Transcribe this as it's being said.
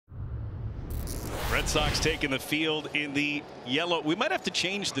Red Sox taking the field in the yellow. We might have to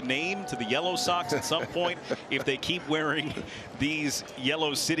change the name to the Yellow Sox at some point if they keep wearing these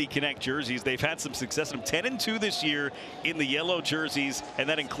Yellow City Connect jerseys. They've had some success. 10-2 this year in the yellow jerseys, and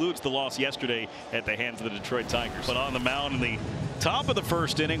that includes the loss yesterday at the hands of the Detroit Tigers. But on the mound in the top of the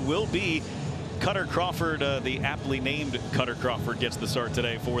first inning will be Cutter Crawford. The aptly named Cutter Crawford gets the start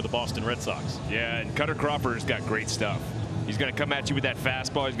today for the Boston Red Sox. Yeah, and Cutter Crawford's got great stuff. He's going to come at you with that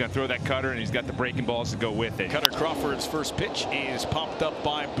fastball. He's going to throw that cutter, and he's got the breaking balls to go with it. Cutter Crawford's first pitch is popped up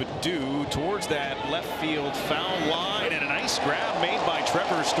by Baddoo towards that left field foul line, and a nice grab made by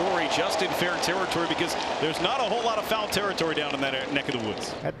Trevor Story just in fair territory, because there's not a whole lot of foul territory down in that neck of the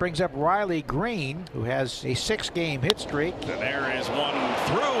woods. That brings up Riley Green, who has a 6-game hit streak. And there is one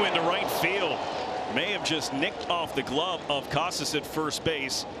through into right field. May have just nicked off the glove of Casas at first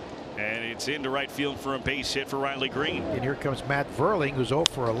base. And it's into right field for a base hit for Riley Green. And here comes Matt Verling, who's 0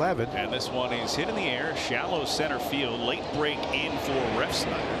 for 11. And this one is hit in the air, shallow center field. Late break in for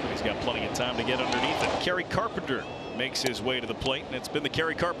Refsnyder, but he's got plenty of time to get underneath it. Kerry Carpenter makes his way to the plate, and it's been the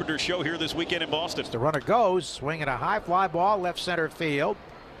Kerry Carpenter show here this weekend in Boston. The runner goes, swinging a high fly ball left center field.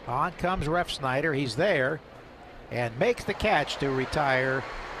 On comes Refsnyder. He's there and makes the catch to retire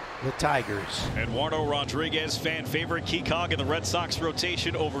the Tigers. Eduardo Rodriguez, fan favorite, key cog in the Red Sox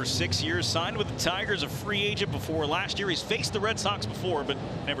rotation over 6 years. Signed with the Tigers, a free agent before last year. He's faced the Red Sox before, but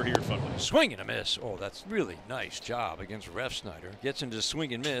never here at Fenway. Swing and a miss. Oh, that's really nice job against Refsnyder. Gets into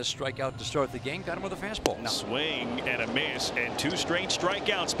swing and miss, strikeout to start the game. Got him with a fastball. Swing and a miss, and 2 straight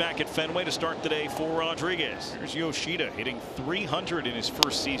strikeouts back at Fenway to start the day for Rodriguez. Here's Yoshida hitting .300 in his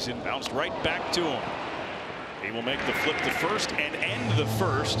first season. Bounced right back to him. He will make the flip to first and end the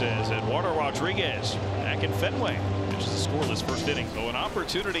first as Eduardo Rodriguez back in Fenway finishes the scoreless first inning. So an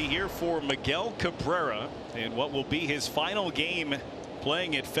opportunity here for Miguel Cabrera in what will be his final game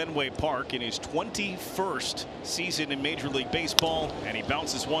playing at Fenway Park in his 21st season in Major League Baseball, and he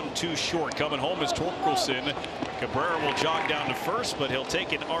bounces 1-2 short. Coming home is Torkelson. Cabrera will jog down to first, but he'll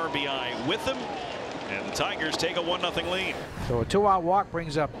take an RBI with him, and the Tigers take a 1-0 lead. So a 2-out walk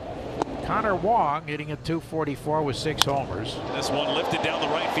brings up Connor Wong, hitting at .244 with 6 homers. This one lifted down the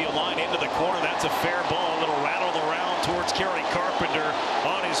right field line into the corner. That's a fair ball. A little rattle around towards Kerry Carpenter.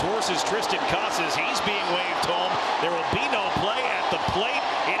 On his horses, Tristan Casas. He's being waved home. There will be no play at the plate.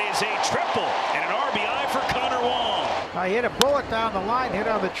 It is a triple and an RBI for Connor Wong. He hit a bullet down the line, hit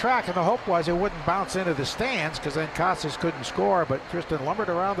on the track, and the hope was it wouldn't bounce into the stands because then Casas couldn't score, but Tristan lumbered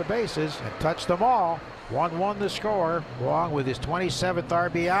around the bases and touched them all. 1-1 the score. Wong with his 27th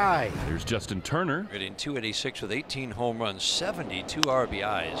RBI. Here's Justin Turner. Hitting .286 with 18 home runs, 72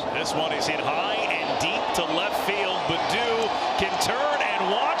 RBIs. This one is hit high and deep to left field. Baddoo can turn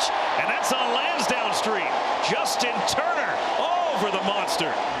and watch, and that's on Lansdowne Street. Justin Turner over the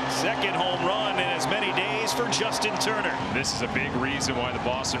monster. Second home run in as many days for Justin Turner. This is a big reason why the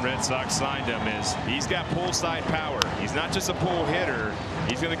Boston Red Sox signed him. Is he's got pull side power. He's not just a pull hitter.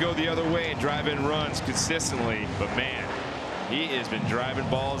 He's going to go the other way and drive in runs consistently. But man, he has been driving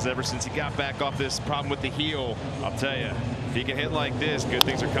balls ever since he got back off this problem with the heel. I'll tell you, if he can hit like this, good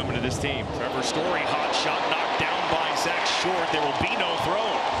things are coming to this team. Trevor Story, hot shot knocked down by Zach Short. There will be no throw.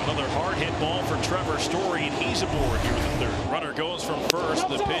 Another hard hit ball for Trevor Story, and he's aboard here in the third. Runner goes from first.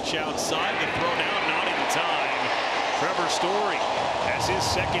 The pitch outside. The throw down, not in time. Trevor Story has his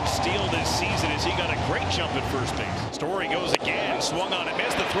second steal this season as he got a great jump at first base. Story goes again, swung on it,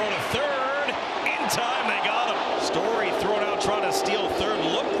 missed the throw to third. In time, they got him. Story thrown out trying to steal third.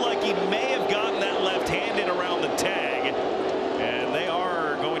 Looked like he may have gotten that left-handed around the tag. And they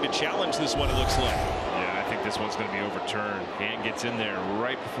are going to challenge this one, it looks like. Yeah, I think this one's going to be overturned. Hand gets in there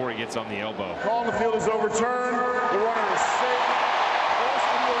right before he gets on the elbow. Call on the field is overturned. The runner is safe.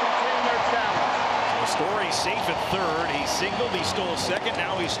 Boston will retain their challenge. Story safe at third. He singled, he stole second,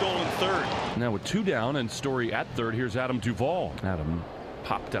 now he's stolen third. Now with 2 down and Story at third, here's Adam Duvall. Adam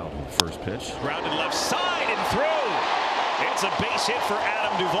popped out on the first pitch. Grounded left side and through. It's a base hit for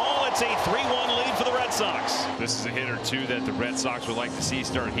Adam Duvall. It's a 3-1 lead for the Red Sox. This is a hitter, too, that the Red Sox would like to see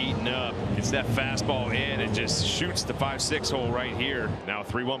start heating up. Gets that fastball in and just shoots the 5-6 hole right here. Now a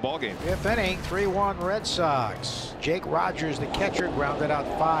 3-1 ball game. 5th inning, 3-1 Red Sox. Jake Rogers, the catcher, grounded out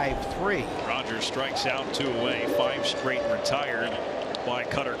 5-3. Rogers strikes out 2 away. 5 straight retired by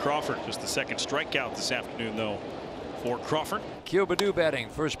Cutter Crawford. Just the second strikeout this afternoon, though, for Crawford. Akil Baddoo batting.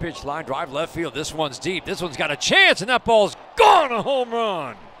 First pitch, line drive left field. This one's deep. This one's got a chance, and that ball's gone. A home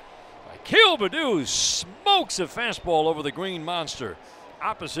run. Akil Baddoo smokes a fastball over the green monster.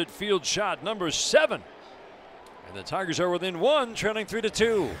 Opposite field shot number 7. And the Tigers are within 1, trailing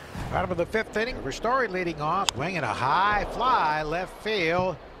 3-2. Bottom of the 5th inning, Story leading off, swinging a high fly left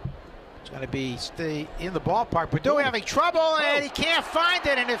field. It's going to be stay in the ballpark. Purdue having trouble, and he can't find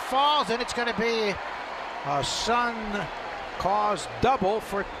it, and it falls, and it's going to be a sun-caused double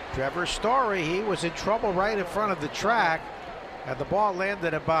for Trevor Story. He was in trouble right in front of the track, and the ball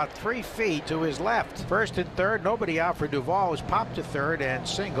landed about 3 feet to his left. First and third, nobody out for Duvall. Was popped to third and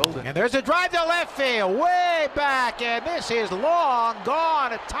singled. And there's a drive to left field, way back, and this is long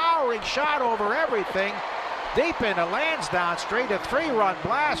gone. A towering shot over everything. Deep into Lansdowne Street, a 3-run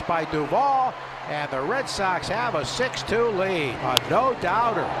blast by Duvall, and the Red Sox have a 6-2 lead. A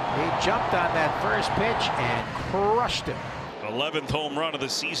no-doubter. He jumped on that first pitch and crushed it. 11th home run of the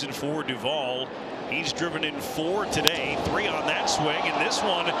season for Duvall. He's driven in 4 today, 3 on that swing, and this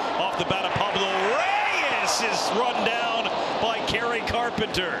one off the bat of Pablo Reyes is run down by Kerry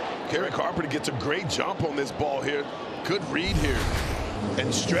Carpenter. Kerry Carpenter gets a great jump on this ball here. Good read here.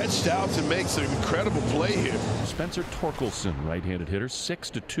 And stretched out to make some incredible play here. Spencer Torkelson, right-handed hitter,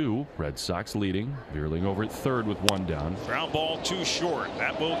 6-2. Red Sox leading. Veerling over at third with 1 down. Ground ball too short.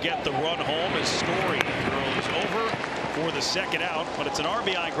 That will get the run home as Story throws over for the second out, but it's an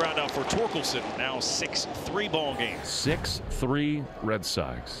RBI ground out for Torkelson. Now 6-3 ball game. 6-3 Red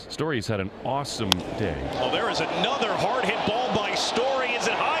Sox. Story's had an awesome day. Oh, there is another hard hit ball by Story. Is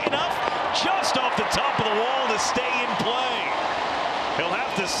it high enough? Just off the top of the wall to stay in play. He'll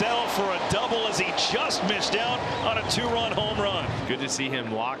have to settle for a double as he just missed out on a 2-run home run. Good to see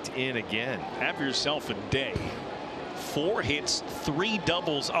him locked in again. Have yourself a day. 4 hits, 3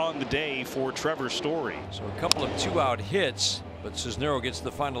 doubles on the day for Trevor Story. So a couple of 2-out hits, but Cisnero gets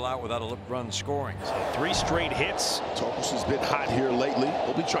the final out without a run scoring. So 3 straight hits. Torkelson's been hot here lately.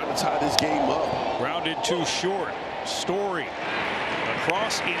 He'll be trying to tie this game up. Grounded too short. Story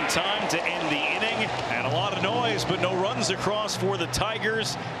across in time to end the inning, and a lot of noise, but no runs across for the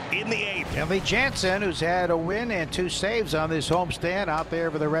Tigers in the 8th. Emily Jansen, who's had a win and 2 saves on this homestand, out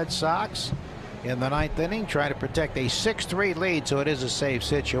there for the Red Sox in the 9th inning, trying to protect a 6-3 lead, so it is a safe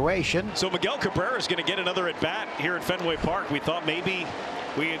situation. So Miguel Cabrera is going to get another at bat here at Fenway Park. We thought maybe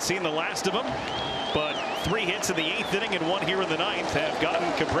we had seen the last of him, but 3 hits in the 8th inning and 1 here in the 9th have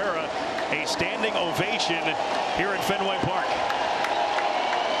gotten Cabrera a standing ovation here at Fenway Park.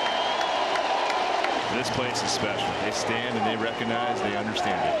 This place is special. They stand and they recognize, they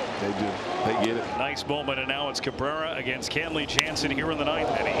understand it. They do. They get it. Nice moment, and now it's Cabrera against Kenley Jansen here in the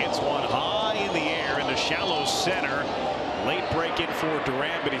 9th, and he hits one high in the air in the shallow center. Late break in for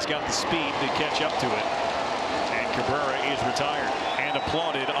Duran, but he's got the speed to catch up to it. And Cabrera is retired and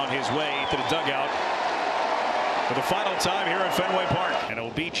applauded on his way to the dugout for the final time here at Fenway Park. And it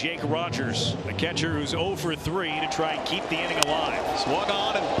will be Jake Rogers, the catcher who's 0 for 3 to try and keep the inning alive. Swung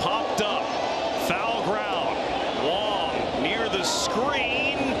on and popped up. Foul ground. Wong near the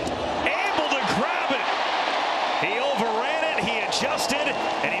screen. Able to grab it. He overran it. He adjusted.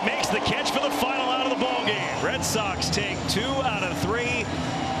 And he makes the catch for the final out of the ball game. Red Sox take 2 out of 3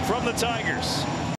 from the Tigers.